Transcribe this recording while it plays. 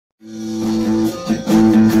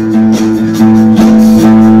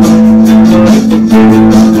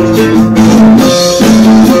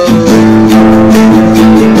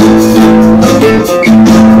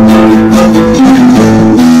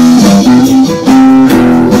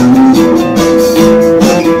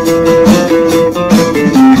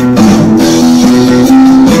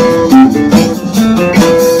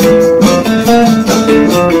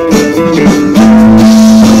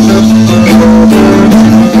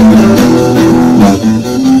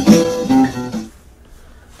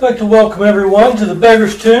to welcome everyone to the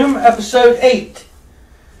Beggar's Tomb, episode 8.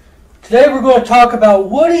 Today we're going to talk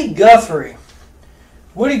about Woody Guthrie.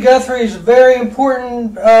 Woody Guthrie is a very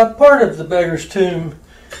important part of the Beggar's Tomb.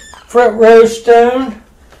 Front row stone.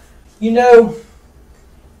 You know,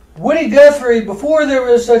 Woody Guthrie, before there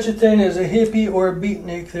was such a thing as a hippie or a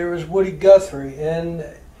beatnik, there was Woody Guthrie. And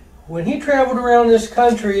when he traveled around this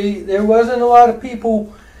country, there wasn't a lot of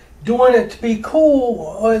people doing it to be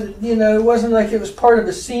cool. You know, it wasn't like it was part of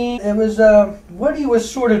a scene. It was, Woody was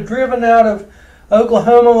sort of driven out of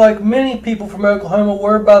Oklahoma, like many people from Oklahoma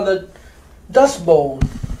were, by the Dust Bowl.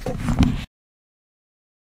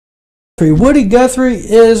 Woody Guthrie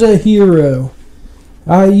is a hero.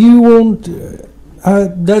 That's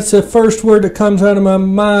the first word that comes out of my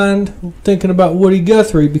mind thinking about Woody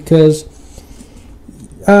Guthrie, because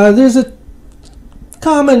there's a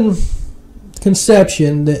common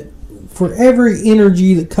conception that for every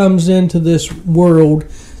energy that comes into this world,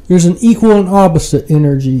 there's an equal and opposite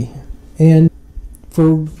energy. And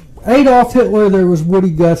for Adolf Hitler, there was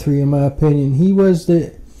Woody Guthrie, in my opinion. He was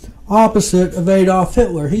the opposite of Adolf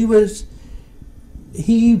Hitler. He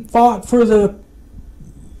fought for the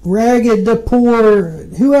ragged, the poor,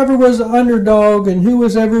 whoever was the underdog and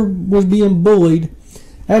whoever was being bullied.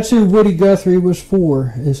 That's who Woody Guthrie was for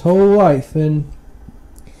his whole life. And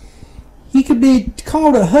he could be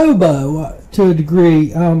called a hobo to a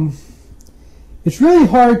degree. It's really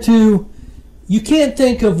hard to... You can't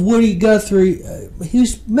think of Woody Guthrie...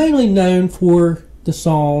 he's mainly known for the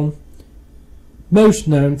song, most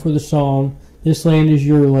known for the song, "This Land Is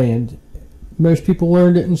Your Land." Most people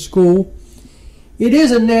learned it in school. It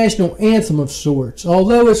is a national anthem of sorts.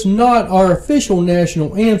 Although it's not our official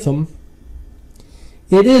national anthem,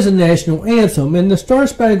 it is a national anthem. And the Star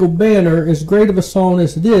Spangled Banner, as great of a song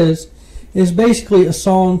as it is basically a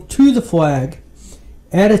song to the flag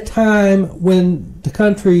at a time when the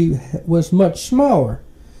country was much smaller.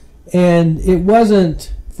 And it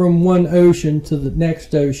wasn't from one ocean to the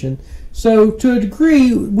next ocean. So to a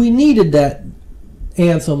degree, we needed that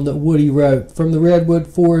anthem that Woody wrote. From the redwood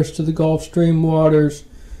forest to the Gulf Stream waters,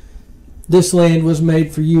 this land was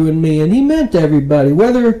made for you and me. And he meant everybody.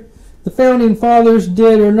 Whether the founding fathers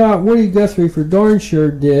did or not, Woody Guthrie for darn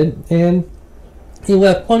sure did. And he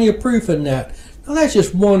left plenty of proof in that. Now that's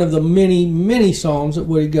just one of the many, many songs that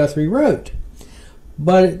Woody Guthrie wrote.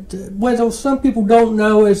 But what some people don't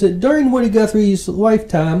know is that during Woody Guthrie's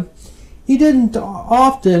lifetime, he didn't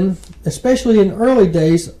often, especially in early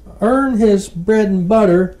days, earn his bread and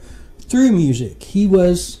butter through music. He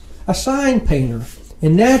was a sign painter,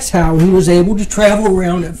 and that's how he was able to travel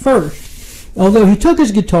around at first. Although he took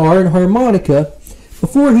his guitar and harmonica,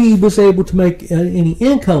 before he was able to make any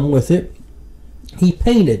income with it, he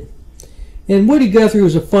painted. And Woody Guthrie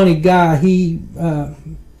was a funny guy. You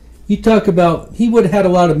talk about, he would have had a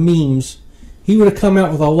lot of memes. He would have come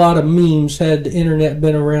out with a lot of memes had the internet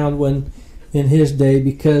been around in his day,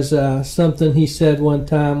 because something he said one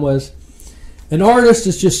time was, an artist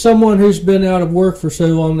is just someone who's been out of work for so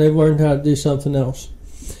long they've learned how to do something else.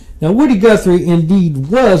 Now Woody Guthrie indeed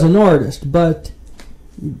was an artist, but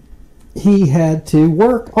he had to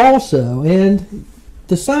work also. And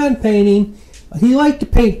the sign painting, he liked to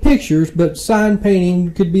paint pictures, but sign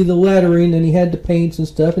painting could be the lettering, and he had the paints and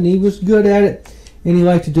stuff, and he was good at it, and he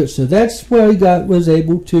liked to do it. So that's where he was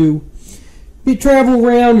able to travel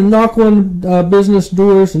around and knock on business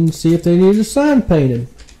doors and see if they needed a sign painted.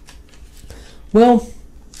 Well,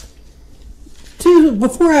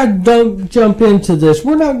 before I jump into this,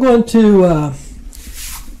 we're not going to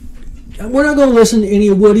listen to any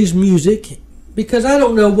of Woody's music, because I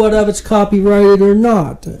don't know what of it's copyrighted or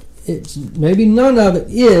not. Maybe none of it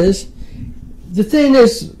is. The thing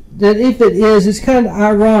is that if it is, it's kind of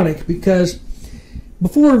ironic, because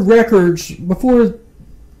before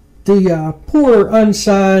the poor,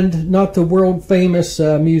 unsigned, not the world-famous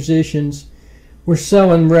musicians were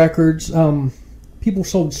selling records, people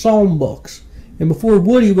sold songbooks. And before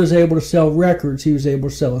Woody was able to sell records, he was able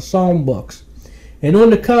to sell songbooks. And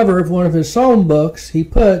on the cover of one of his songbooks, he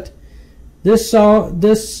put,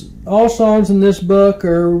 all songs in this book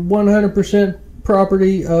are 100%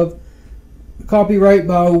 property of copyright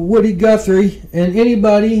by Woody Guthrie, and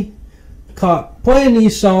anybody playing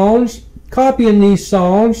these songs, copying these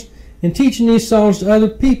songs, and teaching these songs to other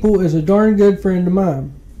people is a darn good friend of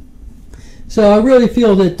mine. So I really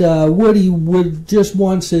feel that Woody would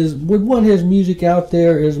want his music out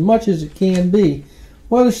there as much as it can be.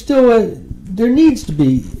 Well, there needs to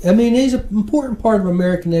be. I mean, he's an important part of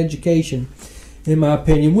American education, in my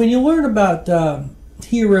opinion. When you learn about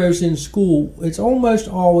heroes in school, it's almost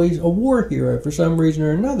always a war hero for some reason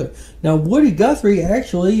or another. Now, Woody Guthrie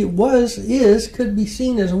actually could be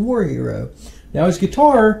seen as a war hero. Now, his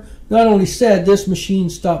guitar not only said, "This machine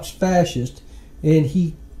stops fascist," and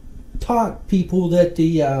he taught people that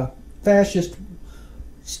the fascist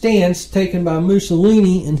stance taken by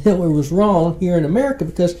Mussolini and Hitler was wrong here in America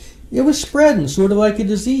because it was spreading sort of like a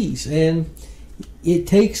disease. And it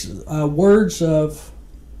takes words of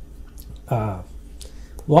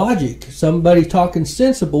logic, somebody talking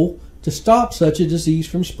sensible, to stop such a disease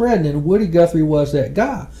from spreading. And Woody Guthrie was that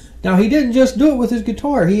guy. Now, he didn't just do it with his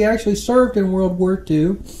guitar. He actually served in World War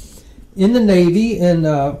II in the Navy and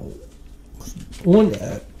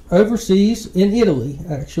overseas in Italy,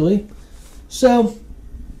 actually. So,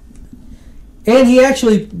 and he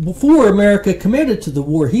actually, before America committed to the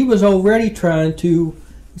war, he was already trying to,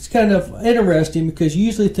 it's kind of interesting because you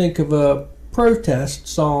usually think of a protest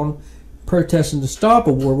song protesting to stop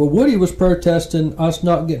a war. Well, Woody was protesting us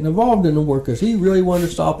not getting involved in the war because he really wanted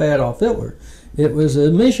to stop Adolf Hitler. It was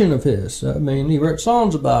a mission of his. I mean, he wrote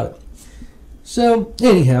songs about it. So,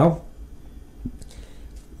 anyhow,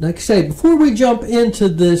 like I say, before we jump into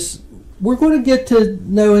this, we're going to get to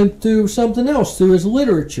know him through something else, through his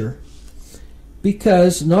literature.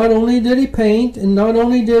 Because not only did he paint and not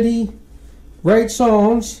only did he write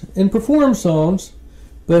songs and perform songs,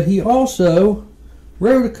 but he also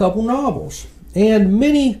wrote a couple novels and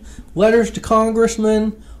many letters to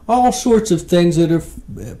congressmen, all sorts of things that have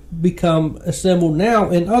become assembled now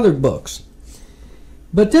in other books.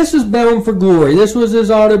 But this is Bound for Glory. This was his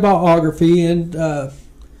autobiography, and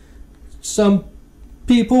some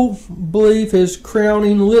people believe his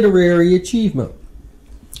crowning literary achievement.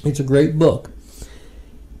 It's a great book.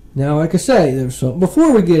 Now, like I say, there's something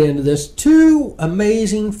before we get into this, two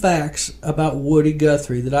amazing facts about Woody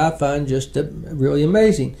Guthrie that I find just really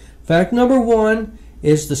amazing. Fact number one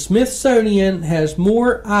is the Smithsonian has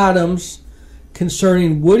more items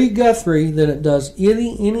concerning Woody Guthrie than it does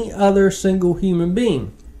any other single human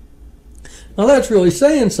being. Now, that's really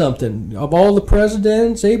saying something. Of all the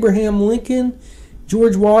presidents, Abraham Lincoln,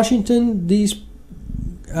 George Washington, these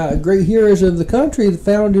great heroes of the country, the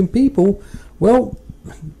founding people, well,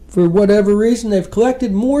 for whatever reason, they've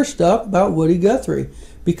collected more stuff about Woody Guthrie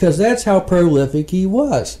because that's how prolific he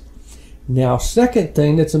was. Now, second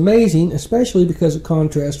thing that's amazing, especially because it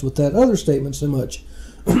contrasts with that other statement so much,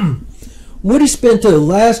 Woody spent the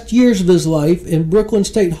last years of his life in Brooklyn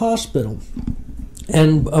State Hospital.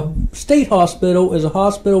 And a state hospital is a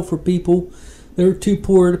hospital for people that are too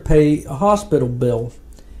poor to pay a hospital bill.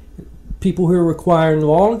 People who are requiring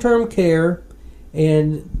long-term care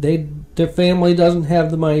and their family doesn't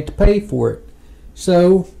have the money to pay for it.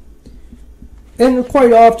 So, and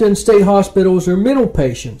quite often state hospitals are mental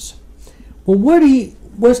patients. Well, Woody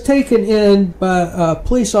was taken in by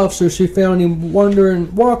police officers who found him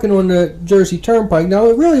walking on the Jersey Turnpike. Now,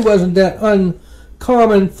 it really wasn't that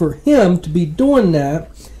uncommon for him to be doing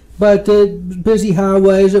that, but the busy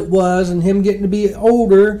highways it was, and him getting to be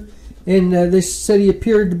older, and this city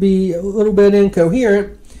appeared to be a little bit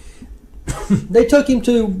incoherent. They took him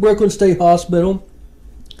to Brooklyn State Hospital,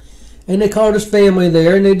 and they called his family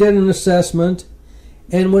there, and they did an assessment.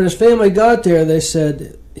 And when his family got there, they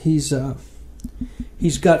said he's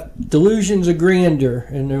got delusions of grandeur.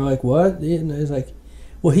 And they're like, what? And it's like,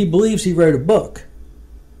 well, he believes he wrote a book.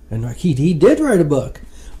 And like, he did write a book.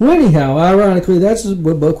 Well, anyhow, ironically, that's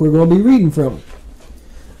what book we're going to be reading from.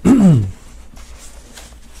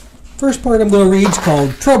 First part I'm going to read is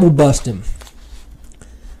called Trouble Bustin'.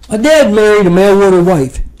 A dad married a mail-order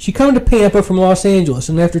wife. She come to Pampa from Los Angeles,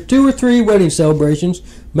 and after 2 or 3 wedding celebrations,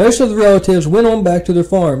 most of the relatives went on back to their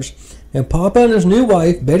farms, and Papa and his new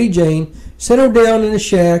wife, Betty Jane, settled down in a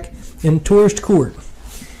shack in Tourist Court.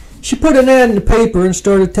 She put an ad in the paper and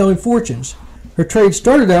started telling fortunes. Her trade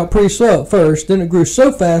started out pretty slow at first, then it grew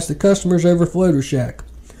so fast that customers overflowed her shack.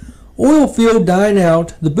 Oil field dying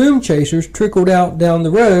out, the boom chasers trickled out down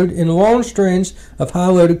the road in long strings of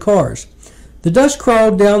high-loaded cars. The dust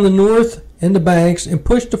crawled down the north and the banks and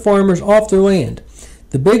pushed the farmers off their land.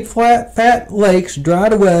 The big fat lakes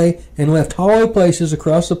dried away and left hollow places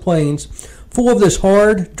across the plains full of this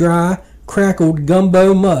hard, dry, crackled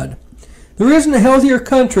gumbo mud. There isn't a healthier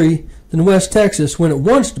country than West Texas when it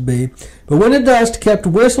wants to be, but when the dust kept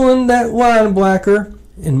whistling that line blacker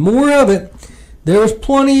and more of it, there was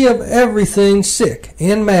plenty of everything sick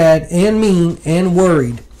and mad and mean and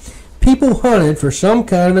worried. People hunted for some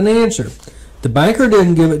kind of an answer. The banker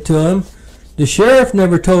didn't give it to him. The sheriff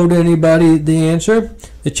never told anybody the answer.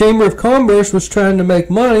 The Chamber of Commerce was trying to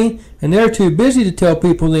make money, and they're too busy to tell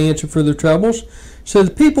people the answer for their troubles. So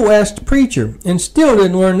the people asked the preacher, and still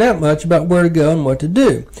didn't learn that much about where to go and what to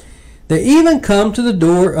do. They even come to the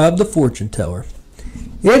door of the fortune teller.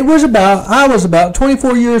 I was about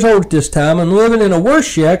 24 years old at this time and living in a worse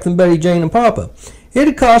shack than Betty Jane and Papa. It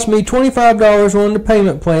had cost me $25 on the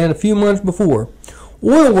payment plan a few months before.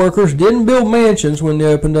 Oil workers didn't build mansions when they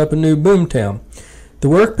opened up a new boomtown. The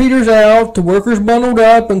work peters out, the workers bundled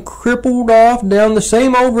up and crippled off down the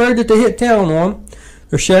same old road that they hit town on.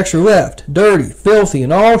 Their shacks are left, dirty, filthy,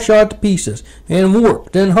 and all shot to pieces, and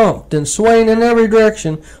warped, and humped, and swaying in every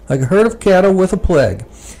direction like a herd of cattle with a plague.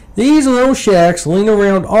 These little shacks lean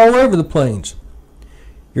around all over the plains.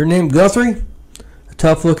 "Your name Guthrie?" A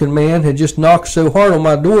tough-looking man had just knocked so hard on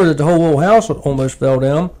my door that the whole little house almost fell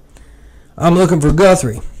down. "I'm looking for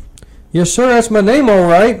Guthrie." "Yes, sir, that's my name, all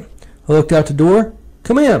right." I looked out the door.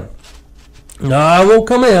 "Come in." "No, I won't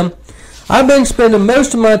come in. I've been spending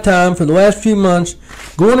most of my time for the last few months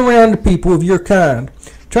going around to people of your kind,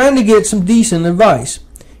 trying to get some decent advice."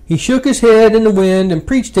 He shook his head in the wind and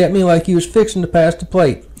preached at me like he was fixing to pass the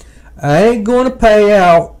plate. "I ain't going to pay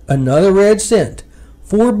out another red cent.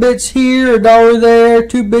 4 bits here, $1 there,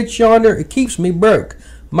 2 bits yonder. It keeps me broke.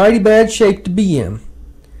 Mighty bad shape to be in.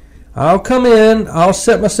 I'll come in. I'll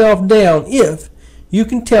set myself down. If you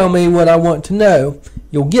can tell me what I want to know,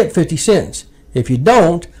 you'll get 50 cents. If you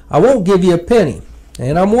don't, I won't give you a penny.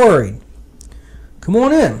 And I'm worried." "Come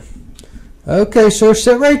on in." "Okay, sir,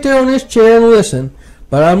 sit right there on this chair and listen.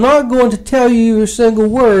 But I'm not going to tell you a single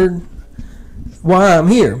word why I'm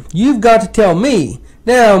here. You've got to tell me.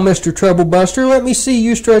 Now, Mr. Troublebuster, let me see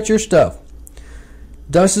you stretch your stuff."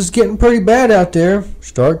 "Dust is getting pretty bad out there."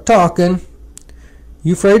 "Start talking."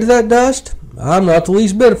 "You afraid of that dust?" "I'm not the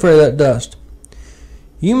least bit afraid of that dust."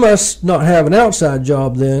 "You must not have an outside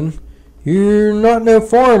job then. You're not no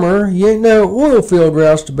farmer. You ain't no oil field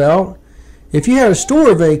roused about. If you had a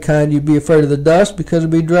store of any kind, you'd be afraid of the dust because it'd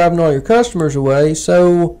be driving all your customers away.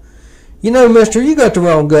 So, you know, mister, you got the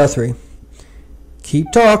wrong Guthrie."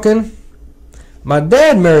 "Keep talking." "My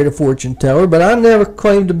dad married a fortune teller, but I never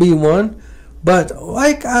claimed to be one. But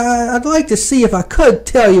I'd like to see if I could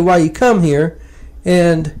tell you why you come here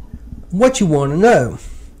and what you want to know.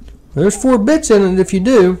 There's 4 bits in it if you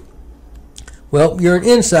do." "Well, you're an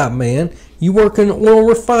inside man. You work in an oil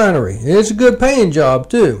refinery. It's a good paying job,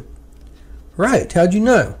 too." "Right. How'd you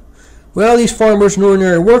know?" "Well, these farmers and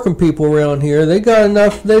ordinary working people around here, they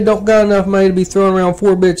don't got enough money to be throwing around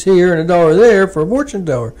 4 bits here and $1 there for a fortune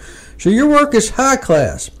teller. So your work is high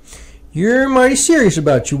class. You're mighty serious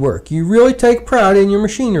about your work. You really take pride in your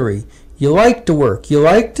machinery. You like to work. You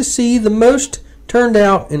like to see the most turned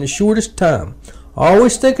out in the shortest time.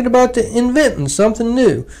 Always thinking about inventing something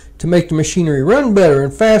new to make the machinery run better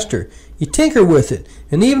and faster. You tinker with it,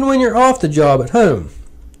 and even when you're off the job at home.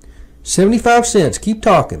 75 cents. Keep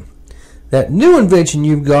talking. That new invention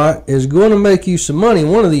you've got is going to make you some money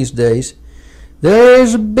one of these days.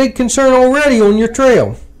 There's a big concern already on your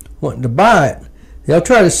trail, wanting to buy it. They'll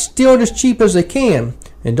try to steal it as cheap as they can,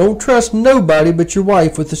 and don't trust nobody but your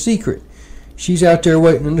wife with the secret. She's out there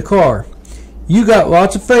waiting in the car. You got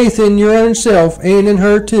lots of faith in your own self and in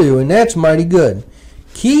her too, and that's mighty good.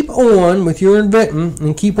 Keep on with your inventing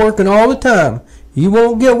and keep working all the time. You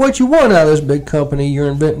won't get what you want out of this big company you're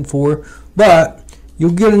inventing for, but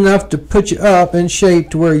you'll get enough to put you up in shape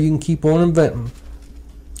to where you can keep on inventing.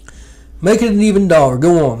 Make it an even dollar.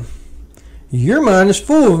 Go on. Your mind is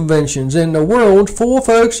full of inventions and the world full of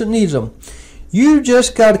folks that needs them. You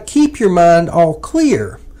just got to keep your mind all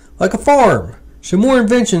clear, like a farm, so more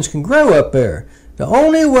inventions can grow up there. The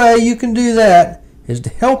only way you can do that is to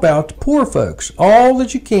help out the poor folks all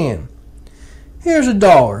that you can. Here's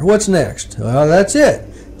 $1. What's next? Well, that's it.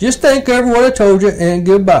 Just think over what I told you and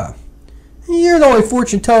goodbye. You're the only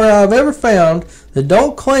fortune teller I've ever found that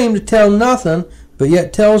don't claim to tell nothing but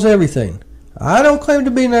yet tells everything. I don't claim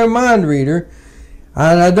to be no mind reader,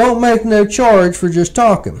 and I don't make no charge for just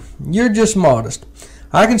talking. You're just modest.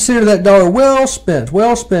 I consider that $1 well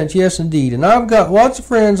spent, yes indeed, and I've got lots of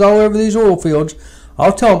friends all over these oil fields.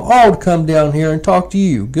 I'll tell them all to come down here and talk to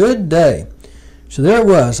you. Good day. So there it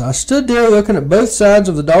was. I stood there looking at both sides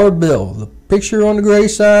of the dollar bill, the picture on the gray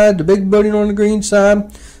side, the big building on the green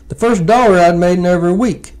side, the first $1 I'd made in over a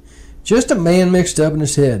week. Just a man mixed up in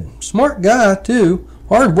his head. Smart guy, too.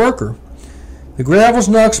 Hard worker. The gravels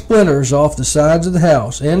knocked splinters off the sides of the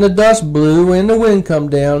house, and the dust blew, and the wind come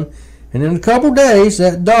down, and in a couple days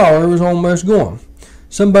that $1 was almost gone.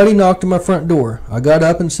 Somebody knocked at my front door. I got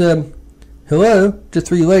up and said, "Hello," to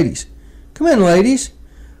 3 ladies. "Come in, ladies."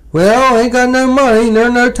 "Well, ain't got no money, nor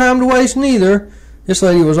no time to waste neither." This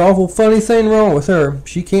lady was awful funny thing wrong with her.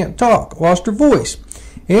 She can't talk, lost her voice.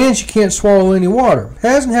 and she can't swallow any water.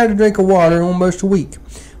 Hasn't had a drink of water in almost a week.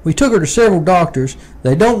 We took her to several doctors.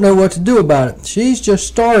 They don't know what to do about it. She's just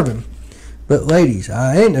starving. But ladies,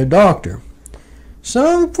 I ain't no doctor.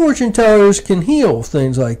 Some fortune tellers can heal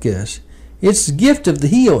things like this. It's the gift of the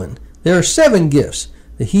healing. There are 7 gifts: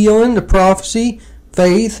 the healing, the prophecy,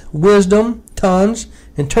 faith, wisdom, tongues,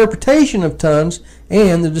 interpretation of tongues,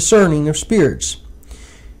 and the discerning of spirits.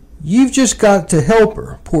 You've just got to help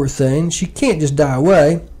her, poor thing. She can't just die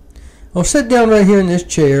away. I'll sit down right here in this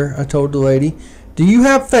chair, I told the lady. Do you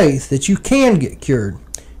have faith that you can get cured?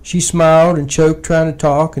 She smiled and choked, trying to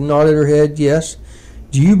talk, and nodded her head yes.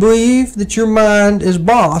 Do you believe that your mind is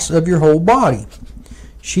boss of your whole body?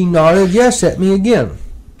 She nodded yes at me again.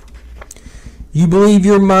 You believe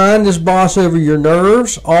your mind is boss over your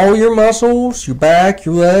nerves, all your muscles, your back,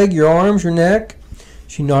 your leg, your arms, your neck?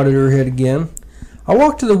 She nodded her head again. I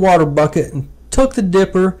walked to the water bucket and took the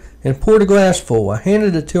dipper and poured a glass full. I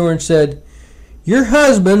handed it to her and said, Your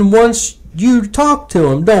husband wants you to talk to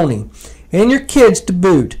him, don't he? And your kids to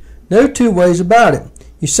boot. No 2 ways about it.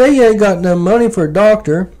 You say you ain't got no money for a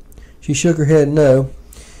doctor. She shook her head no.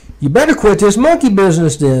 You better quit this monkey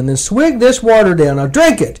business then and swig this water down. Now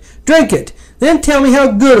drink it. Drink it. Then tell me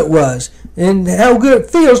how good it was and how good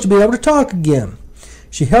it feels to be able to talk again.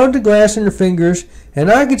 She held the glass in her fingers,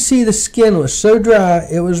 and I could see the skin was so dry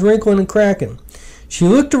it was wrinkling and cracking. She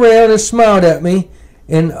looked around and smiled at me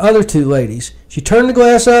and the other 2 ladies. She turned the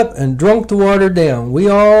glass up and drunk the water down. We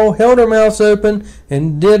all held our mouths open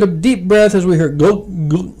and did a deep breath as we heard glug,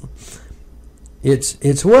 glug.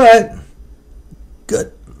 It's what?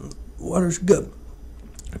 Good. Water's good.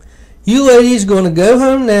 You ladies going to go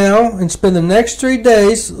home now and spend the next 3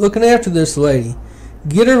 days looking after this lady.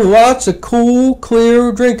 Get her lots of cool,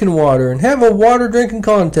 clear drinking water and have a water drinking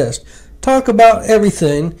contest. Talk about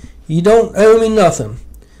everything. You don't owe me nothing.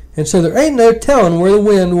 And so there ain't no telling where the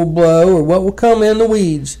wind will blow or what will come in the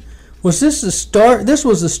weeds. Was this the start? This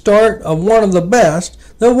was the start of one of the best,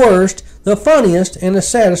 the worst, the funniest, and the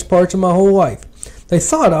saddest parts of my whole life. They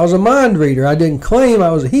thought I was a mind reader. I didn't claim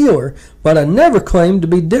I was a healer, but I never claimed to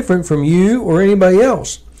be different from you or anybody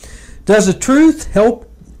else. Does the truth help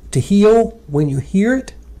to heal when you hear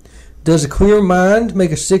it? Does a clear mind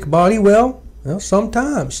make a sick body well? Well,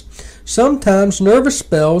 sometimes. Sometimes nervous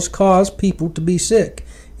spells cause people to be sick,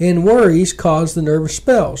 and worries cause the nervous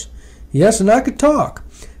spells. Yes, and I could talk.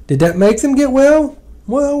 Did that make them get well?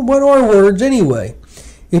 Well, what are words anyway?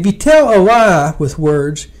 If you tell a lie with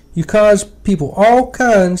words, you cause people all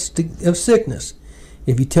kinds of sickness.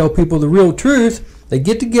 If you tell people the real truth, they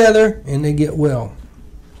get together and they get well.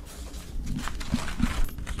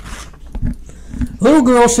 A little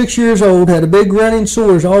girl, 6 years old, had a big running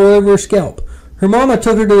sores all over her scalp. Her mama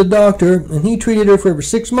took her to the doctor, and he treated her for over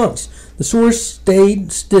 6 months. The sores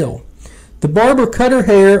stayed still. The barber cut her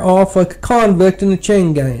hair off like a convict in a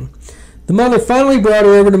chain gang. The mother finally brought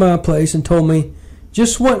her over to my place and told me,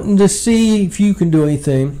 just wanting to see if you can do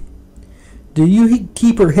anything. Do you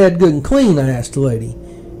keep her head good and clean? I asked the lady.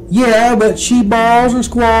 Yeah, but she bawls and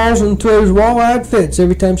squalls and throws wall-eyed fits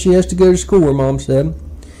every time she has to go to school, her mom said.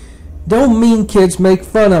 Don't mean kids make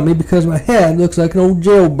fun of me because my head looks like an old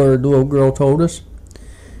jailbird, the little girl told us.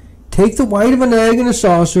 Take the white of an egg in a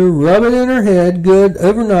saucer, rub it in her head good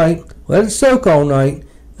overnight, let it soak all night.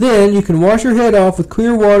 Then you can wash her head off with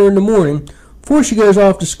clear water in the morning before she goes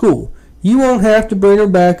off to school. You won't have to bring her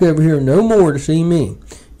back over here no more to see me.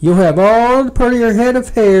 You'll have all the prettier head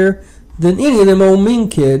of hair than any of them old mean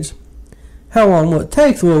kids. How long will it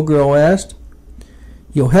take? The little girl asked.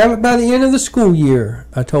 You'll have it by the end of the school year,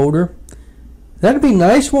 I told her. That'd be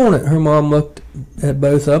nice, won't it? Her mom looked at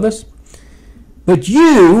both of us. But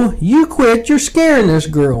you quit. You're scaring this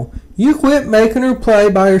girl. You quit making her play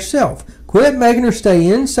by herself. Quit making her stay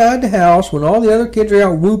inside the house when all the other kids are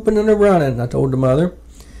out whooping and running, I told the mother.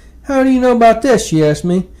 How do you know about this? She asked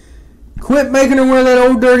me. Quit making her wear that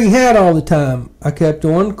old dirty hat all the time, I kept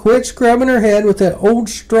on. Quit scrubbing her head with that old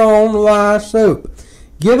strong lye soap.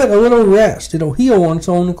 Give it a little rest. It'll heal on its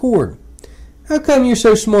own accord. How come you're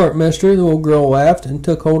so smart, mister? The little girl laughed and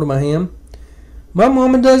took hold of my hand. My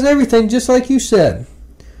mama does everything just like you said.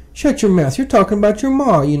 Shut your mouth. You're talking about your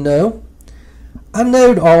ma, you know. I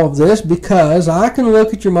knowed all of this because I can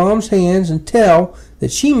look at your mom's hands and tell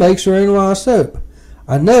that she makes her own lye soap.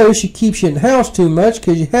 I know she keeps you in the house too much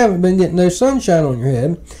because you haven't been getting no sunshine on your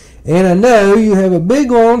head. And I know you have a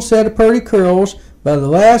big long set of pretty curls by the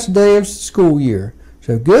last day of the school year.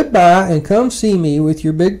 So goodbye and come see me with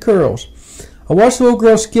your big curls. I watched the little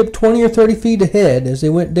girl skip 20 or 30 feet ahead as they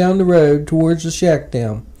went down the road towards the shack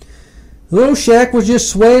town. The little shack was just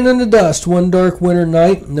swaying in the dust one dark winter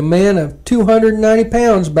night, and a man of 290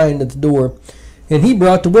 pounds banged at the door. and he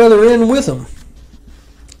brought the weather in with him.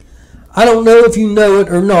 I don't know if you know it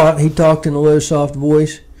or not, he talked in a low, soft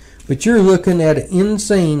voice, but you're looking at an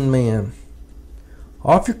insane man.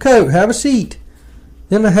 Off your coat, have a seat.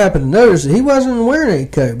 Then I happened to notice that he wasn't wearing any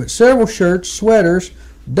coat, but several shirts, sweaters,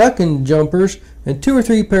 ducking jumpers, and 2 or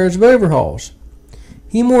 3 pairs of overalls.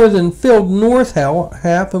 He more than filled north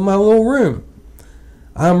half of my little room.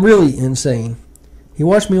 I'm really insane. He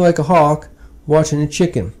watched me like a hawk watching a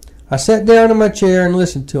chicken. I sat down in my chair and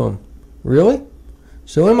listened to him. Really?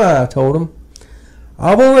 So am I told him.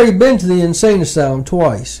 I've already been to the insane asylum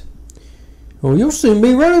twice. Well, you'll soon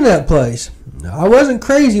be running that place. I wasn't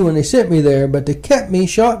crazy when they sent me there, but they kept me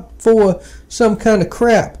shot full of some kind of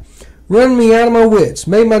crap. Run me out of my wits,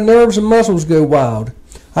 made my nerves and muscles go wild.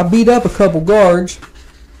 I beat up a couple guards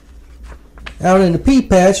out in the pea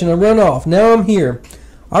patch and I run off. Now I'm here.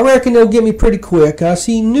 I reckon they'll get me pretty quick. I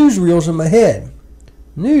see newsreels in my head.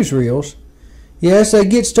 Newsreels? Yes, they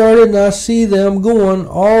get started and I see them going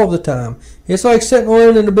all the time. It's like sitting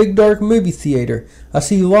alone in a big dark movie theater. I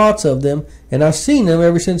see lots of them, and I've seen them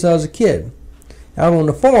ever since I was a kid. Out on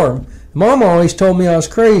the farm, Mom always told me I was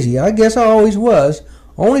crazy. I guess I always was.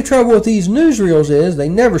 Only trouble with these newsreels is they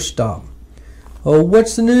never stop. Oh,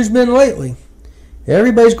 what's the news been lately?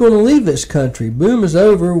 Everybody's going to leave this country. Boom is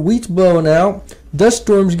over. Wheat's blowing out. Dust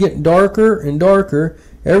storms getting darker and darker.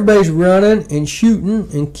 Everybody's running and shooting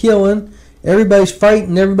and killing. Everybody's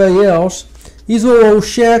fighting everybody else. These little old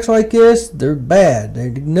shacks like this, they're bad. They're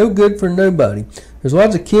no good for nobody. There's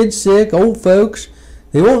lots of kids sick, old folks.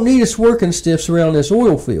 They won't need us working stiffs around this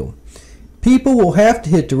oil field. People will have to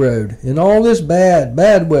hit the road in all this bad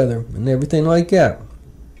weather and everything like that.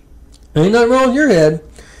 Ain't nothing wrong with your head.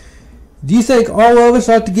 Do you think all of us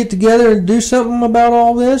ought to get together and do something about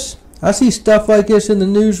all this? I see stuff like this in the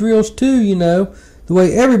newsreels too, you know, the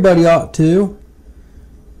way everybody ought to.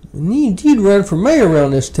 You'd run for mayor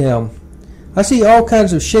around this town. I see all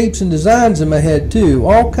kinds of shapes and designs in my head too,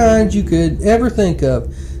 all kinds you could ever think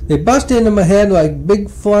of. They bust into my head like a big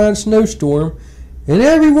flying snowstorm, and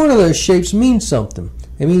every one of those shapes means something.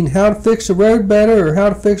 They mean how to fix a road better, or how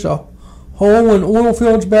to fix a hole in oil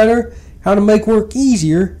fields better, how to make work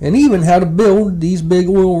easier, and even how to build these big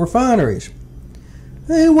oil refineries.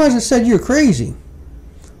 Who wasn't said you're crazy?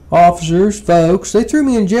 Officers, folks, they threw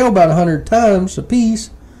me in jail about 100 times apiece.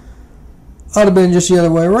 Ought to have been just the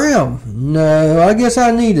other way around. No, I guess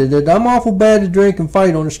I needed it. I'm awful bad to drink and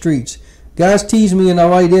fight on the streets. Guys tease me and I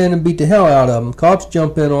light in and beat the hell out of them. Cops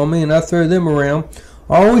jump in on me and I throw them around.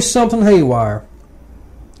 Always something haywire.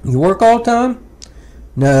 You work all the time?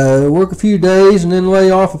 No, work a few days and then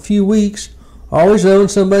lay off a few weeks. Always owing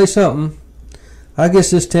somebody something. I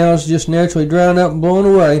guess this town's just naturally drowned up and blown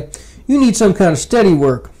away. You need some kind of steady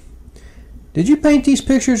work. Did you paint these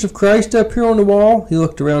pictures of Christ up here on the wall? He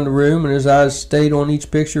looked around the room and his eyes stayed on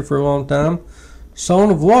each picture for a long time.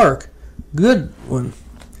 Song of Lark. Good one.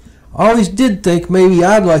 I always did think maybe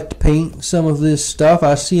I'd like to paint some of this stuff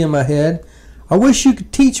I see in my head. I wish you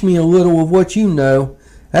could teach me a little of what you know.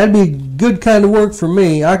 That'd be good kind of work for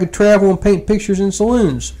me. I could travel and paint pictures in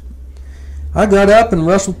saloons. I got up and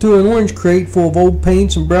rustled to an orange crate full of old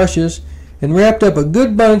paints and brushes and wrapped up a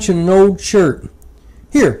good bunch in an old shirt.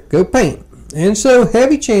 Here, go paint. And so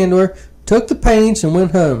Heavy Chandler took the paints and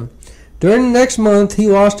went home. During the next month, he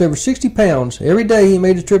lost over 60 pounds. Every day he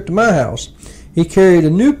made a trip to my house. He carried a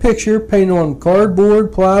new picture painted on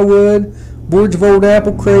cardboard, plywood, boards of old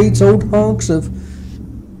apple crates, old hunks of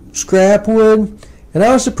scrap wood, and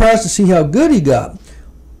I was surprised to see how good he got.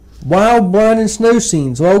 Wild, blinding snow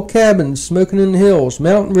scenes, log cabins smoking in the hills,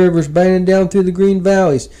 mountain rivers banging down through the green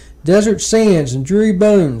valleys, desert sands and dreary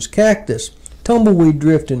bones, cactus, tumbleweed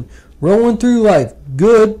drifting, rolling through life.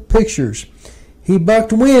 Good pictures. He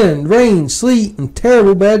bucked wind, rain, sleet, and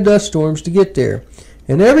terrible bad dust storms to get there.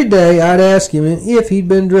 And every day I'd ask him if he'd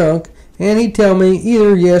been drunk, and he'd tell me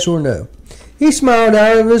either yes or no. He smiled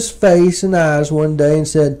out of his face and eyes one day and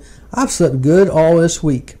said, I've slept good all this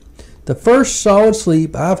week. The first solid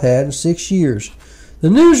sleep I've had in 6 years. The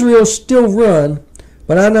newsreels still run,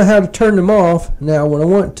 but I know how to turn them off now when I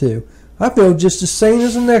want to. I feel just as sane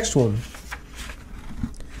as the next one.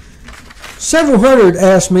 Several hundred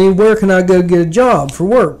asked me where can I go get a job for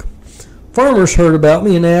work. Farmers heard about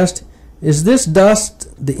me and asked, is this dust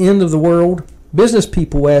the end of the world? Business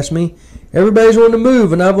people asked me, everybody's on the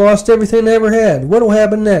move and I've lost everything I ever had. What'll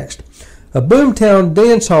happen next? A boomtown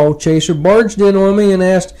dance hall chaser barged in on me and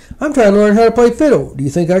asked, I'm trying to learn how to play fiddle. Do you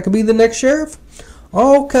think I could be the next sheriff?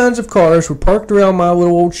 All kinds of cars were parked around my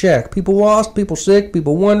little old shack. People lost, people sick,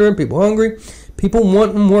 people wondering, people hungry, people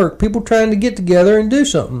wanting work, people trying to get together and do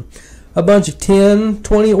something. A bunch of 10,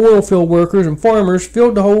 20 oil field workers and farmers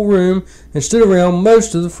filled the whole room and stood around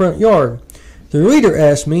most of the front yard. The leader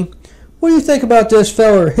asked me, "What do you think about this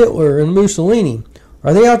feller Hitler and Mussolini?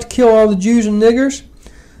 Are they out to kill all the Jews and niggers?"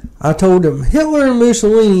 I told him, "Hitler and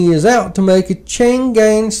Mussolini is out to make a chain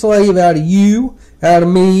gang slave out of you, out of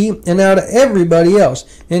me, and out of everybody else,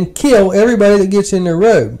 and kill everybody that gets in their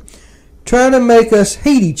road. Trying to make us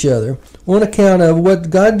hate each other on account of what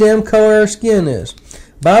goddamn color our skin is.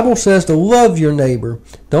 Bible says to love your neighbor.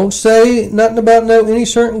 Don't say nothing about any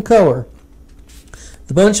certain color."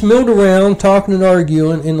 The bunch milled around, talking and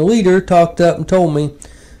arguing, and the leader talked up and told me,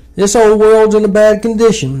 "This old world's in a bad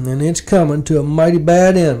condition, and it's coming to a mighty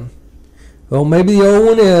bad end." "Well, maybe the old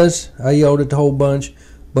one is," I yelled at the whole bunch,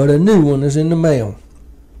 "but a new one is in the mail."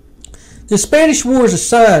 "The Spanish War is a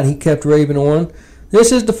sign," he kept raving on.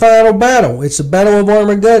 "This is the final battle. It's the Battle of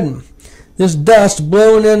Armageddon. This dust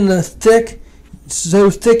blowing in the so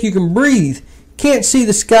thick you can breathe. Can't see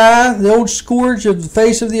the sky, the old scourge of the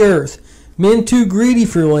face of the earth. Men too greedy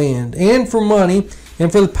for land and for money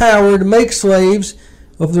and for the power to make slaves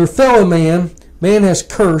of their fellow man. Man has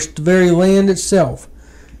cursed the very land itself.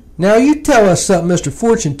 Now you tell us something, Mr.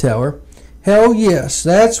 Fortune Teller." "Hell yes,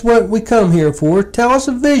 that's what we come here for. Tell us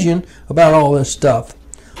a vision about all this stuff."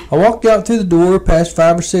 I walked out through the door, past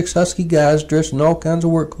 5 or 6 husky guys dressed in all kinds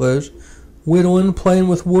of work clothes, whittling, playing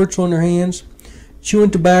with warts on their hands, chewing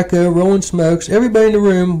tobacco, rolling smokes. Everybody in the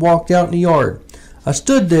room walked out in the yard. I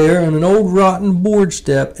stood there on an old rotten board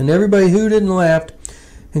step, and everybody hooted and laughed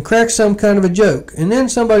and cracked some kind of a joke. And then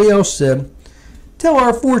somebody else said, "Tell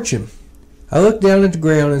our fortune." I looked down at the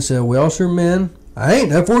ground and said, "Well, sir, men, I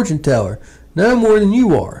ain't no fortune teller, no more than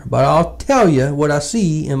you are, but I'll tell you what I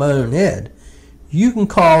see in my own head. You can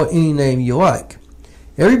call it any name you like."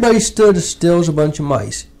 Everybody stood as still as a bunch of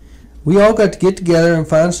mice. We all got to get together and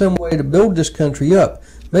find some way to build this country up,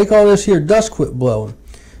 make all this here dust quit blowing.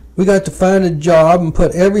 We got to find a job and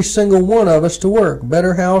put every single one of us to work.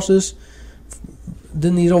 Better houses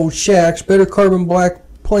than these old shacks, better carbon black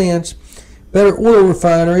plants, better oil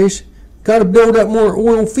refineries. Got to build up more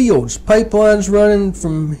oil fields, pipelines running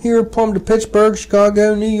from here plumb to Pittsburgh,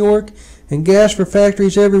 Chicago, New York, and gas for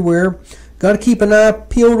factories everywhere. Got to keep an eye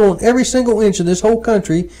peeled on every single inch of this whole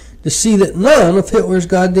country to see that none of Hitler's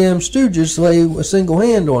goddamn stooges lay a single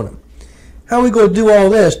hand on him. How are we going to do all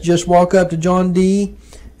this? Just walk up to John D.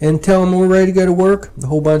 and tell him we're ready to go to work? The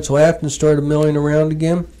whole bunch laughed and started milling around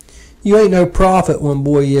again. "You ain't no prophet," one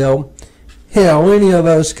boy yelled. "Hell, any of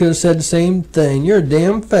us could have said the same thing. You're a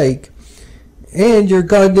damn fake." "And you're a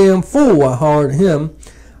goddamn fool," I hollered at him.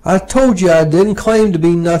 "I told you I didn't claim to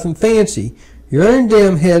be nothing fancy. Your own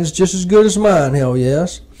damn head's just as good as mine, hell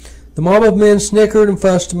yes." The mob of men snickered and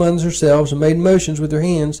fussed among themselves and made motions with their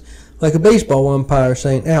hands like a baseball umpire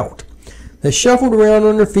saying out. They shuffled around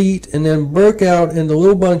on their feet and then broke out into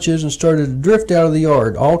little bunches and started to drift out of the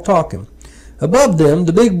yard, all talking. Above them,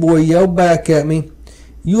 the big boy yelled back at me,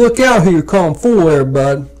 "You look out who you're calling fool there,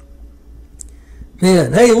 bud."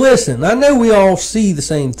 Man, hey, listen, I know we all see the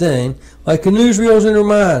same thing, like the newsreels in our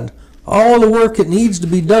mind. All the work that needs to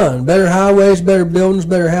be done, better highways, better buildings,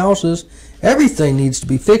 better houses, everything needs to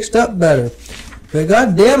be fixed up better. But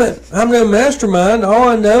God damn it, I'm no mastermind. All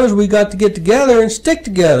I know is we got to get together and stick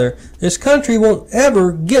together. This country won't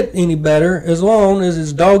ever get any better as long as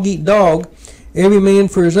it's dog eat dog, every man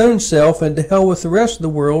for his own self, and to hell with the rest of the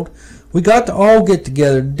world. We got to all get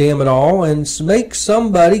together, damn it all, and make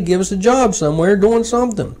somebody give us a job somewhere doing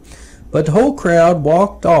something. But the whole crowd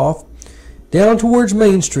walked off down towards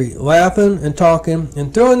Main Street, laughing and talking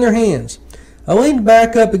and throwing their hands. I leaned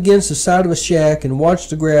back up against the side of a shack and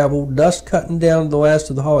watched the gravel, dust cutting down the last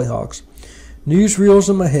of the hollyhocks. Newsreels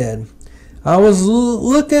in my head. I was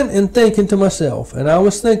looking and thinking to myself, and I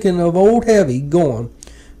was thinking of old Heavy going,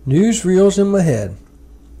 newsreels in my head.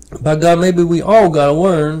 By God, maybe we all got to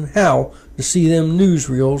learn how to see them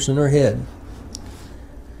newsreels in our head.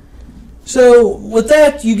 So with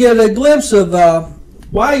that, you get a glimpse of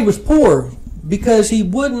why he was poor, because he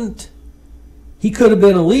could have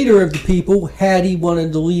been a leader of the people had he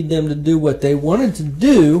wanted to lead them to do what they wanted to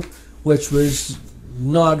do, which was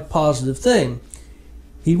not a positive thing.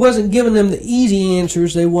 He wasn't giving them the easy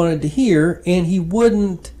answers they wanted to hear, and he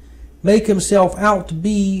wouldn't make himself out to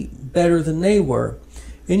be better than they were.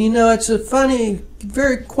 And you know, it's a funny,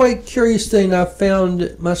 very quite curious thing I've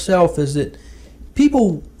found myself, is that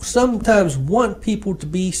people sometimes want people to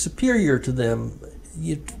be superior to them.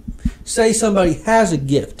 You say somebody has a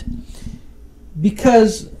gift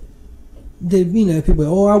because people,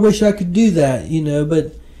 oh, I wish I could do that,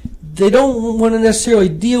 but they don't want to necessarily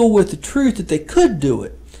deal with the truth that they could do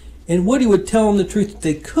it. And Woody would tell them the truth that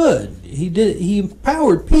they could. He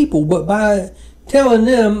empowered people, but by telling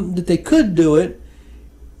them that they could do it,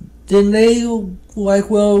 then they like,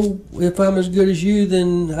 well, if I'm as good as you,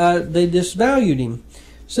 then they disvalued him.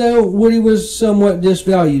 So Woody was somewhat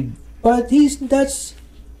disvalued, but he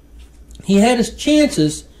had his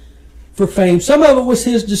chances for fame. Some of it was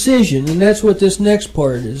his decision, and that's what this next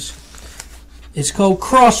part is. It's called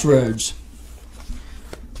Crossroads.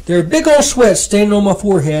 There were big old sweats standing on my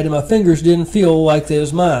forehead, and my fingers didn't feel like they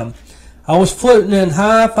was mine. I was floating in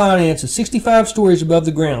high finance at 65 stories above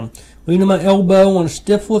the ground, leaning my elbow on a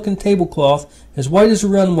stiff-looking tablecloth as white as a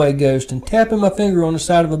runway ghost, and tapping my finger on the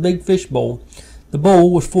side of a big fish bowl. The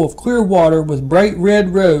bowl was full of clear water with bright red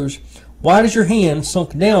rose, white as your hand,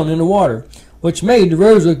 sunk down in the water, which made the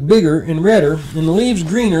rose look bigger and redder and the leaves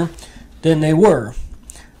greener than they were.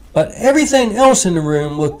 But everything else in the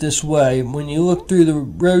room looked this way when you looked through the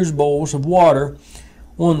rose bowls of water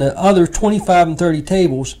on the other 25 and 30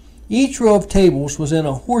 tables. Each row of tables was in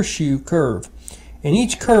a horseshoe curve, and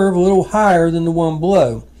each curve a little higher than the one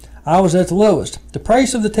below. I was at the lowest. The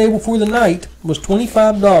price of the table for the night was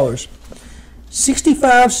 $25.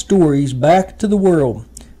 65 stories back to the world.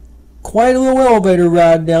 Quite a little elevator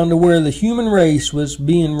ride down to where the human race was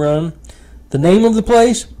being run. The name of the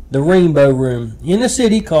place? The Rainbow Room, in a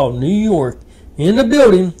city called New York, in a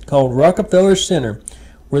building called Rockefeller Center,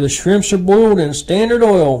 where the shrimps are boiled in Standard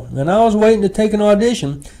Oil, and I was waiting to take an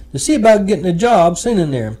audition to see about getting a job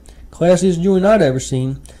singing there. Classiest joint I'd ever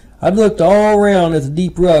seen. I'd looked all around at the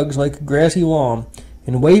deep rugs like a grassy lawn,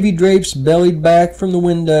 and wavy drapes bellied back from the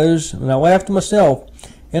windows, and I laughed to myself,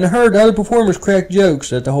 and I heard other performers crack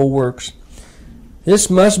jokes at the whole works. This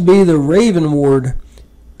must be the Raven Ward,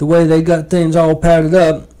 the way they got things all padded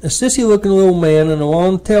up. A sissy-looking little man in a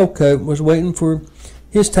long tailcoat was waiting for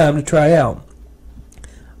his time to try out.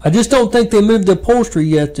 I just don't think they moved the upholstery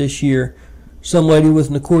yet this year, some lady with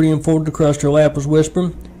an accordion folded across her lap was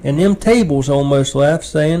whispering, and them tables almost laughed,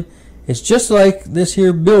 saying, it's just like this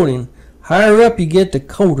here building. Higher up you get, the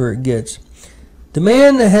colder it gets. The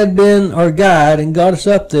man that had been our guide and got us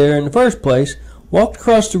up there in the first place walked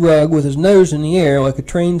across the rug with his nose in the air like a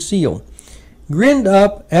trained seal, grinned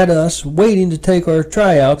up at us waiting to take our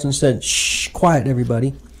tryouts, and said, shh, quiet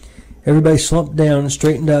everybody. Everybody slumped down and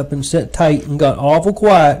straightened up and sat tight and got awful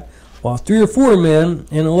quiet, while 3 or 4 men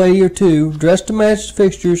and a lady or two, dressed to match the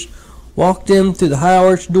fixtures, walked in through the high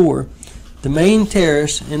arched door, the main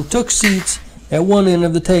terrace, and took seats at one end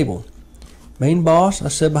of the table. Main boss? I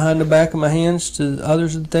said behind the back of my hands to the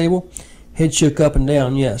others at the table. Head shook up and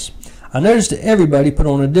down, yes. I noticed that everybody put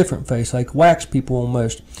on a different face, like wax people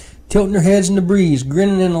almost, tilting their heads in the breeze,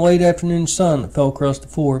 grinning in the late afternoon sun that fell across the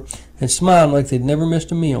floor, and smiling like they'd never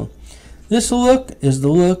missed a meal. This look is the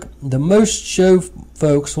look the most show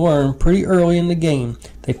folks learn pretty early in the game.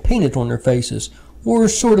 They paint it on their faces, or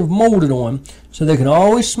sort of mold it on, so they can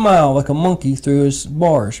always smile like a monkey through his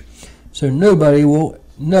bars. So nobody will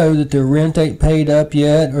know that their rent ain't paid up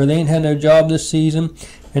yet, or they ain't had no job this season,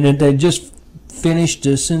 and that they just finished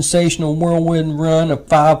a sensational whirlwind run of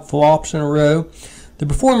 5 flops in a row. The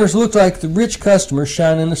performers looked like the rich customers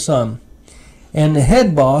shining in the sun, and the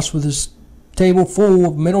head boss with his table full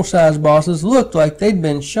of middle-sized bosses looked like they'd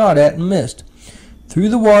been shot at and missed. Through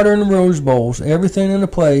the water in the rose bowls, everything in the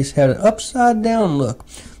place had an upside-down look.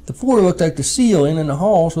 The floor looked like the ceiling, and the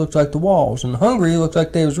halls looked like the walls, and the hungry looked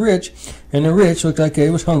like they was rich, and the rich looked like they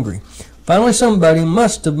was hungry. Finally, somebody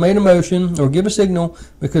must have made a motion or give a signal,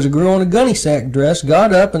 because a girl in a gunny sack dress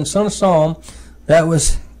got up and sung a song that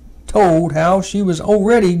was told how she was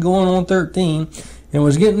already going on 13 and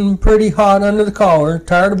was getting pretty hot under the collar,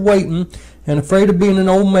 tired of waiting and afraid of being an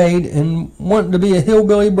old maid and wanting to be a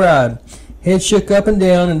hillbilly bride. Head shook up and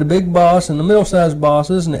down, and the big boss and the middle-sized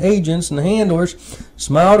bosses and the agents and the handlers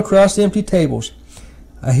smiled across the empty tables.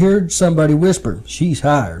 I heard somebody whisper, she's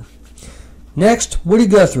hired. Next, Woody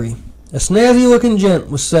Guthrie, a snazzy-looking gent,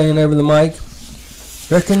 was saying over the mic,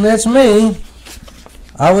 reckon that's me.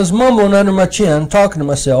 I was mumbling under my chin, talking to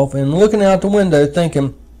myself, and looking out the window,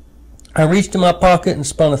 thinking. I reached in my pocket and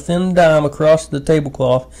spun a thin dime across the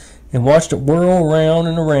tablecloth and watched it whirl around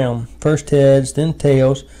and around, first heads, then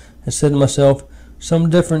tails, and said to myself, some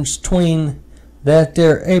difference between that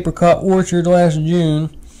there apricot orchard last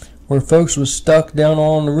June, where folks was stuck down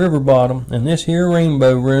on the river bottom, and this here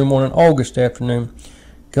Rainbow Room on an August afternoon.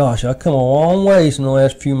 Gosh, I come a long ways in the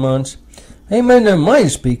last few months. I ain't made no money to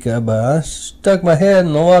speak of, but I stuck my head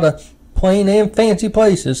in a lot of plain and fancy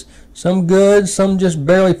places, some good, some just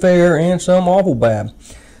barely fair, and some awful bad.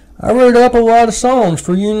 I wrote up a lot of songs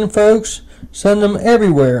for union folks, sent them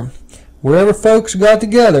everywhere, wherever folks got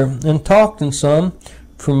together, and talked in some,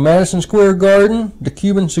 from Madison Square Garden, the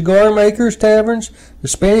Cuban cigar makers' taverns, the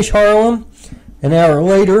Spanish Harlem, an hour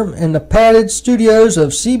later, in the padded studios of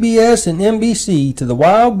CBS and NBC, to the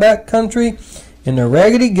wild back country and the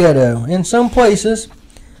raggedy ghetto. In some places,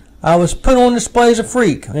 I was put on display as a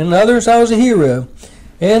freak. In others, I was a hero.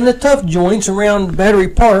 In the tough joints around Battery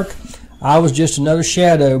Park, I was just another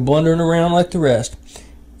shadow blundering around like the rest.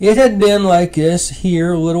 It had been like this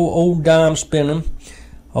here, a little old dime spinning,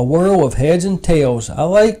 a whirl of heads and tails. I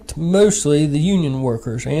liked mostly the union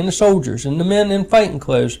workers and the soldiers and the men in fighting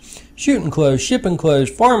clothes, shooting clothes, shipping clothes,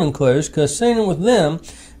 farming clothes, 'cause singing with them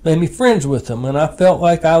made me friends with them, and I felt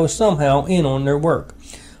like I was somehow in on their work.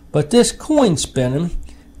 But this coin spinning,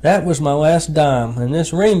 that was my last dime, and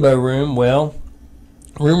this Rainbow Room, well,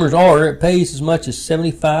 rumors are it pays as much as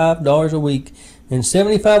 $75 a week, and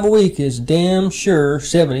 75 a week is damn sure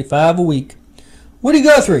 75 a week. Woody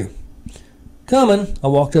Guthrie. Coming. I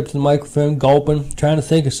walked up to the microphone, gulping, trying to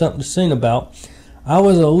think of something to sing about. I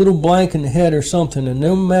was a little blank in the head or something, and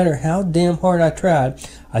no matter how damn hard I tried,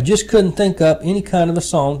 I just couldn't think up any kind of a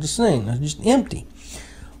song to sing. I was just empty.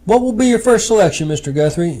 What will be your first selection, Mr.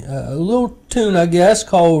 Guthrie? A little tune, I guess,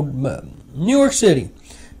 called New York City.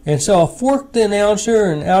 And so I forked the announcer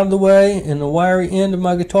and out of the way in the wiry end of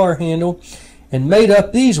my guitar handle and made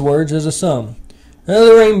up these words as a sum.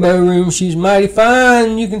 The Rainbow Room, she's mighty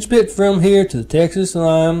fine. You can spit from here to the Texas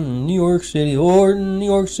line. New York City, or New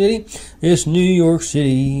York City, it's New York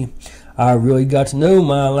City. I really got to know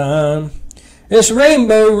my line. This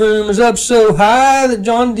Rainbow Room is up so high that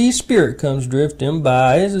John D's spirit comes drifting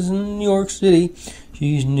by. This is New York City.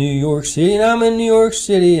 She's New York City, and I'm in New York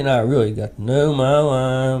City, and I really got to know my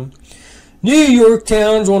line. New York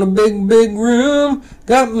town's on a big, big room.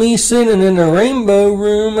 Got me sitting in the Rainbow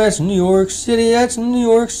Room. That's New York City, that's New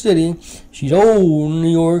York City. She's old New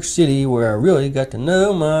York City, where I really got to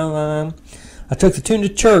know my line. I took the tune to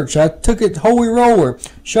church. I took it holy roller.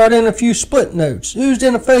 Shot in a few split notes. Oozed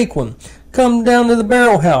in a fake one. Come down to the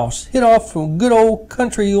barrel house. Hit off a good old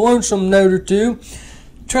country lonesome note or two.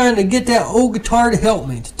 Trying to get that old guitar to help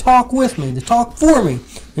me, to talk with me, to talk for me,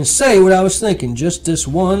 and say what I was thinking just this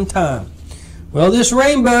one time. Well, this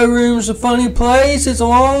Rainbow Room's a funny place. It's a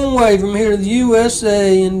long way from here to the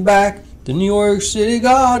USA and back to New York City.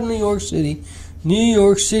 God, New York City. New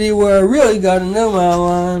York City, where I really got to know my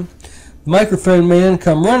line. The microphone man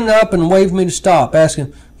come running up and waved me to stop,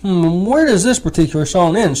 asking, where does this particular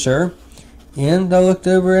song end, sir? And I looked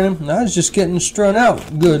over at him, and I was just getting strung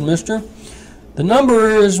out. Good, mister. The number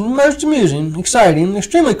is most amusing, exciting,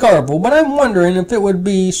 extremely colorful, but I'm wondering if it would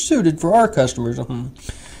be suited for our customers.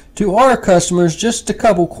 To our customers, just a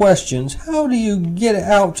couple questions. How do you get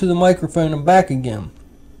out to the microphone and back again?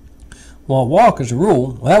 Well, walk as a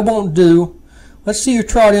rule. Well, that won't do. Let's see you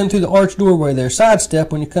trot in through the arched doorway there.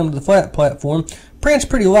 Sidestep when you come to the flat platform. Prance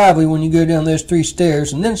pretty lively when you go down those 3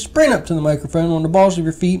 stairs, and then sprint up to the microphone on the balls of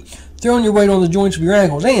your feet, throwing your weight on the joints of your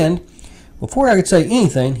ankles. And before I could say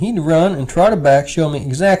anything, he'd run and trotted back, showing me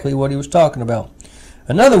exactly what he was talking about.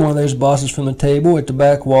 Another one of those bosses from the table at the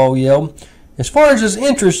back wall yelled, as far as his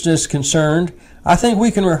interest is concerned, I think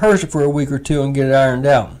we can rehearse it for a week or two and get it ironed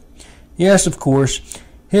out. Yes, of course,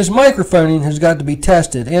 his microphoning has got to be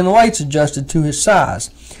tested and the lights adjusted to his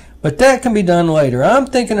size. But that can be done later. I'm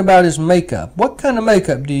thinking about his makeup. What kind of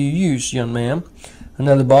makeup do you use, young man?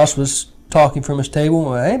 Another boss was talking from his table.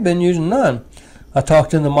 Well, I ain't been using none. I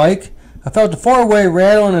talked in the mic. I felt the faraway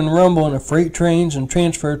rattling and rumbling of freight trains and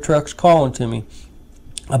transfer trucks calling to me.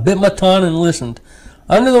 I bit my tongue and listened.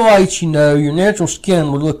 Under the lights, you know, your natural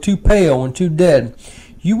skin would look too pale and too dead.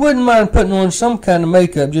 You wouldn't mind putting on some kind of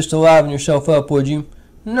makeup just to liven yourself up, would you?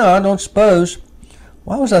 No, I don't suppose.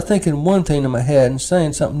 Why was I thinking one thing in my head and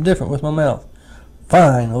saying something different with my mouth?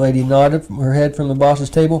 Fine, the lady nodded her head from the boss's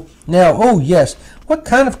table. Now, oh yes, what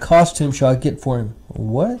kind of costume shall I get for him?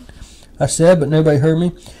 What? I said, but nobody heard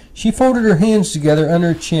me. She folded her hands together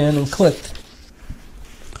under her chin and clicked.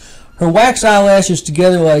 Her wax eyelashes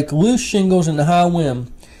together like loose shingles in the high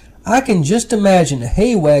wind. I can just imagine a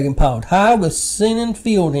hay wagon piled high with singing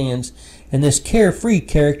field hands, and this carefree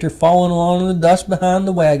character following along in the dust behind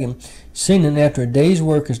the wagon, singing after a day's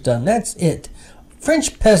work is done. That's it.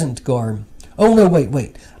 French peasant garb. Oh, no,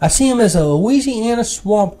 wait. I see him as a Louisiana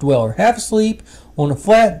swamp dweller, half asleep on the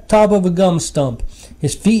flat top of a gum stump,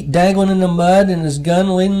 his feet dangling in the mud and his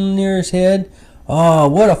gun leaning near his head. Oh,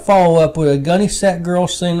 what a follow-up with a gunny sack girl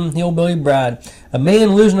singing Hillbilly Bride. A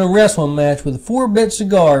man losing a wrestling match with a 4-bit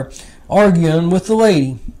cigar, arguing with the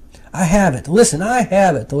lady. I have it. Listen, I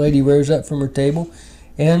have it. The lady rose up from her table,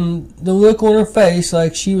 and the look on her face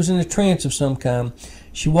like she was in a trance of some kind.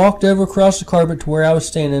 She walked over across the carpet to where I was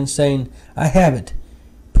standing, saying, I have it.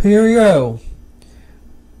 Pierrot.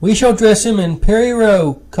 We shall dress him in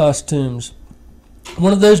Pierrot costumes,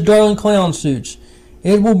 one of those darling clown suits.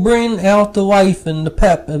 It will bring out the life and the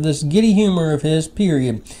pep of this giddy humor of his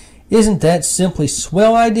period. Isn't that simply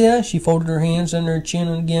swell idea?" She folded her hands under her chin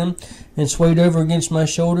again and swayed over against my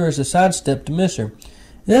shoulder as I sidestepped to miss her.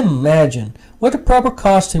 "Imagine what the proper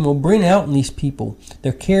costume will bring out in these people.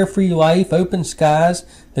 Their carefree life, open skies,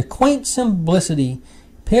 their quaint simplicity.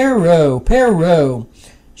 Pierrot, Pierrot."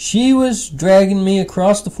 She was dragging me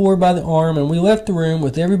across the floor by the arm, and we left the room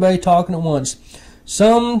with everybody talking at once.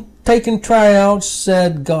 Some taking tryouts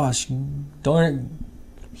said, "Gosh darn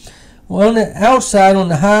it." Well, outside on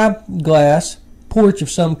the high glass porch of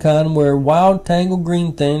some kind where wild tangled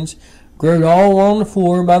green things growed all along the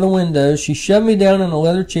floor by the windows, she shoved me down in a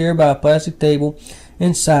leather chair by a plastic table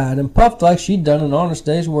and sighed and puffed like she'd done an honest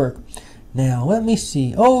day's work. "Now, let me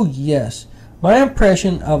see. Oh, yes. My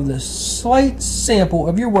impression of the slight sample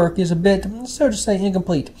of your work is a bit, so to say,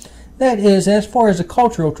 incomplete. That is, as far as the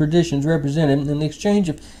cultural traditions represented and the exchange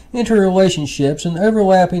of interrelationships and the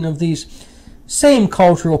overlapping of these same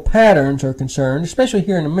cultural patterns are concerned, especially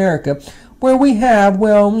here in America, where we have,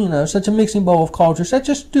 well, such a mixing bowl of culture, such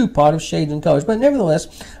a stew pot of shades and colors. But nevertheless,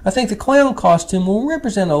 I think the clown costume will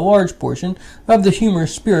represent a large portion of the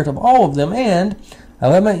humorous spirit of all of them." And I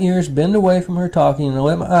let my ears bend away from her talking, and I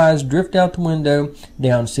let my eyes drift out the window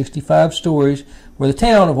down 65 stories, where the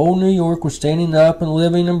town of old New York was standing up and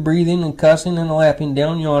living and breathing and cussing and laughing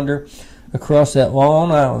down yonder across that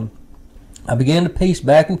Long Island. I began to pace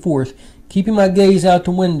back and forth, keeping my gaze out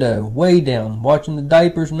the window, way down, watching the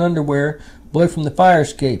diapers and underwear blow from the fire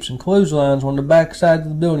escapes and clotheslines on the back sides of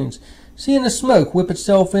the buildings, seeing the smoke whip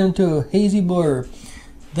itself into a hazy blur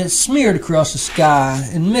that smeared across the sky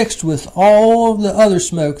and mixed with all of the other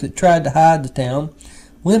smoke that tried to hide the town.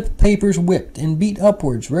 Limp papers whipped and beat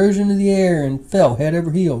upwards, rose into the air, and fell head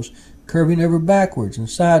over heels, curving over backwards and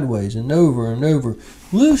sideways and over.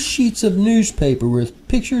 Loose sheets of newspaper with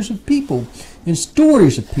pictures of people and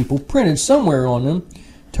stories of people printed somewhere on them,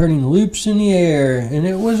 turning loops in the air, and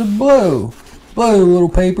it was a blow. Blow, little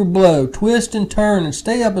paper, blow. Twist and turn and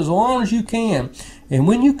stay up as long as you can. And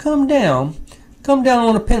when you come down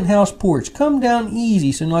on a penthouse porch. Come down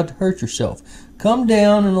easy so not to hurt yourself. Come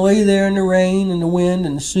down and lay there in the rain and the wind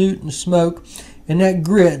and the soot and the smoke and that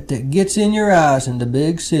grit that gets in your eyes in the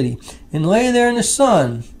big city. And lay there in the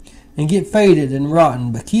sun and get faded and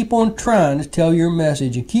rotten. But keep on trying to tell your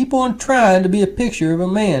message. And keep on trying to be a picture of a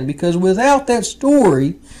man. Because without that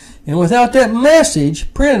story and without that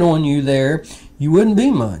message printed on you there, you wouldn't be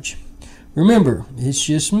much. Remember, it's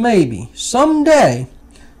just maybe. Someday,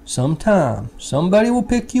 sometime, somebody will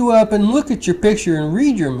pick you up and look at your picture and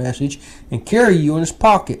read your message and carry you in his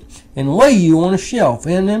pocket and lay you on a shelf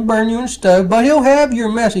and then burn you in a stove. But he'll have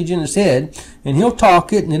your message in his head and he'll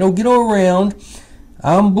talk it and it'll get around.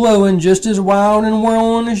 I'm blowing just as wild and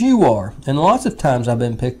whirling as you are. And lots of times I've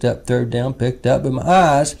been picked up, thrown down, picked up, but my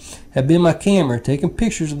eyes have been my camera taking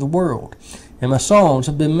pictures of the world. And my songs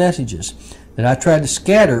have been messages that I tried to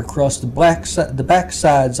scatter across the back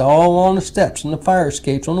sides, all along the steps and the fire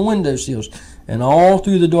escapes on the window sills, and all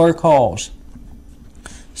through the dark halls.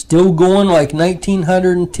 Still going like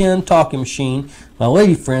 1910 talking machine, my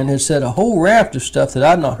lady friend had said a whole raft of stuff that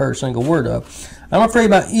I'd not heard a single word of. I'm afraid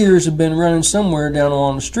my ears have been running somewhere down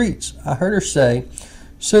along the streets. I heard her say,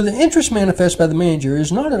 "So the interest manifest by the manager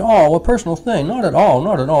is not at all a personal thing. Not at all,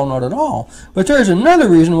 not at all, not at all. But there is another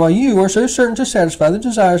reason why you are so certain to satisfy the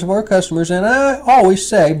desires of our customers. And I always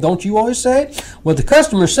say, don't you always say, what the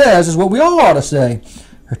customer says is what we all ought to say."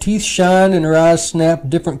 Her teeth shined and her eyes snapped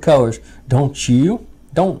different colors. "Don't you?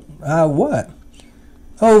 Don't I what?"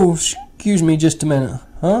 "Oh, excuse me just a minute.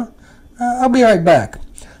 Huh? I'll be right back."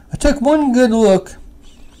 I took one good look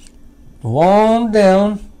along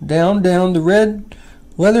down the red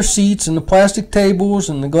leather seats and the plastic tables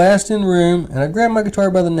and the glassed-in room, and I grabbed my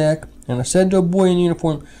guitar by the neck, and I said to a boy in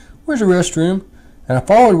uniform, "Where's the restroom?" And I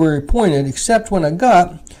followed where he pointed, except when I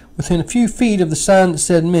got within a few feet of the sign that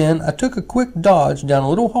said men, I took a quick dodge down a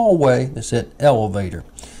little hallway that said elevator.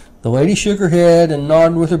 The lady shook her head and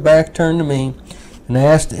nodded with her back turned to me, and I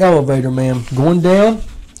asked the elevator man, "Going down?"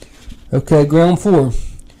 "Okay, ground floor.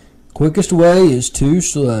 Quickest way is too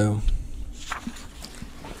slow."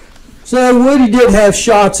 So Woody did have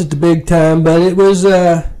shots at the big time, but it was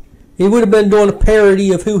he would have been doing a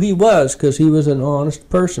parody of who he was because he was an honest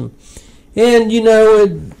person. And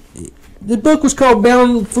the book was called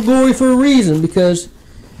Bound for Glory for a reason, because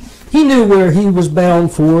he knew where he was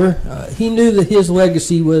bound for. He knew that his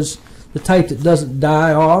legacy was the type that doesn't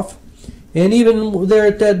die off. And even there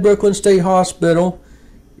at that Brooklyn State Hospital,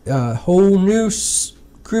 a whole new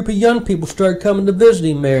group of young people started coming to visit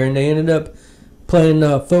him there, and they ended up playing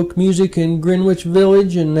folk music in Greenwich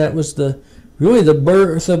Village, and that was really the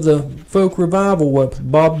birth of the folk revival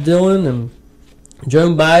with Bob Dylan and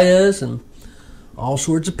Joan Baez and all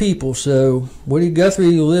sorts of people. So Woody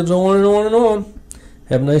Guthrie lives on and on and on.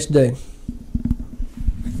 Have a nice day.